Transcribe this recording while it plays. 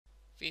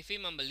Vivi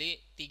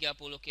membeli 30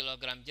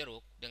 kg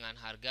jeruk dengan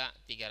harga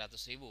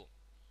 300.000.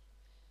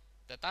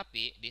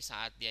 Tetapi di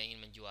saat dia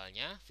ingin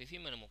menjualnya, Vivi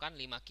menemukan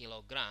 5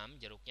 kg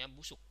jeruknya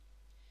busuk.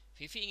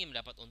 Vivi ingin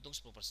mendapat untung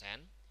 10%.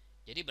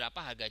 Jadi berapa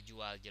harga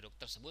jual jeruk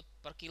tersebut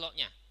per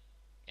kilonya?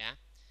 Ya.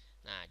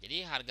 Nah,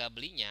 jadi harga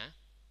belinya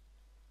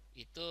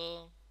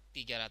itu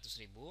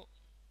 300.000.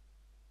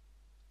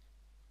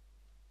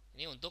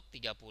 Ini untuk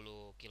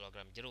 30 kg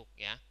jeruk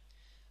ya.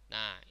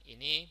 Nah,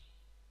 ini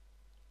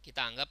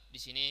kita anggap di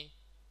sini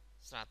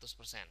 100%.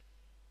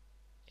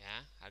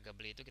 Ya, harga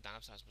beli itu kita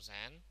anggap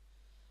 100%.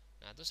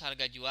 Nah, terus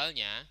harga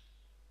jualnya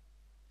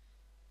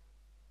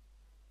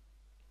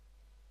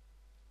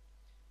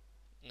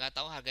nggak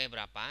tahu harganya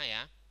berapa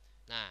ya.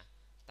 Nah,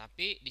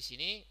 tapi di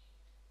sini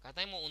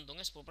katanya mau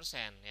untungnya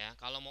 10% ya.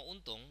 Kalau mau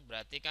untung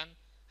berarti kan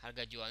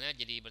harga jualnya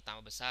jadi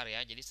bertambah besar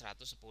ya, jadi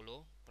 110%.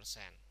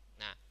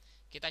 Nah,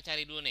 kita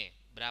cari dulu nih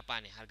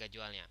berapa nih harga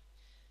jualnya.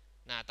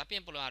 Nah,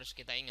 tapi yang perlu harus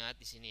kita ingat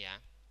di sini ya.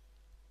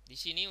 Di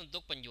sini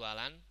untuk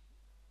penjualan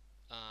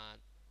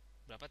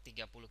berapa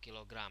 30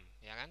 kg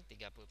ya kan,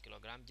 30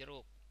 kg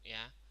jeruk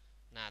ya.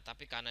 Nah,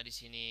 tapi karena di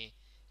sini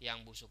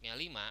yang busuknya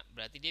 5,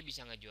 berarti dia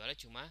bisa ngejualnya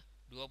cuma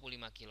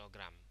 25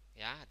 kg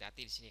ya.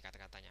 Hati-hati di sini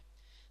kata-katanya.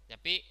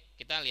 Tapi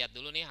kita lihat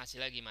dulu nih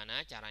hasilnya gimana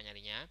cara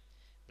nyarinya.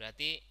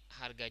 Berarti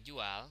harga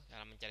jual,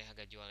 kalau mencari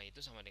harga jualnya itu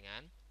sama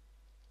dengan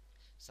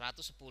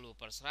 110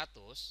 per 100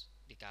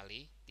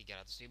 dikali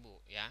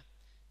 300.000 ya.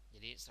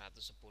 Jadi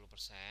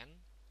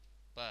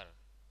 110% per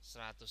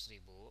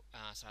 100.000,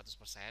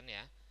 100%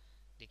 ya,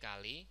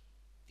 dikali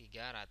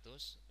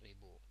 300.000.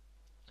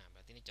 Nah,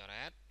 berarti ini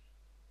coret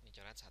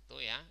satu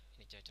ya,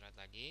 ini coret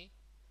lagi,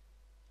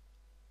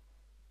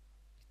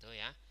 itu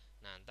ya.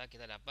 Nah, ntar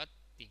kita dapat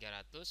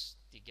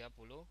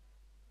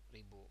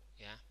 330.000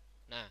 ya.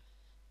 Nah,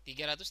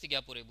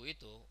 330.000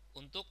 itu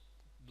untuk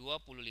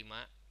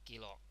 25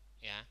 kilo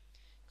ya.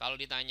 Kalau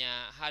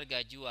ditanya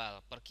harga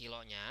jual per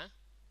kilonya,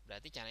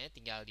 berarti caranya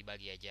tinggal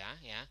dibagi aja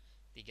ya.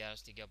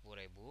 330.000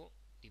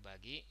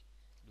 dibagi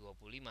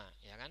 25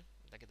 ya kan.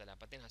 Kita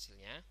dapetin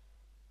hasilnya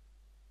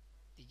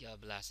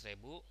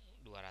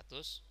 13.200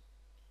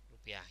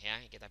 rupiah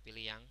ya. Kita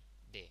pilih yang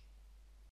D.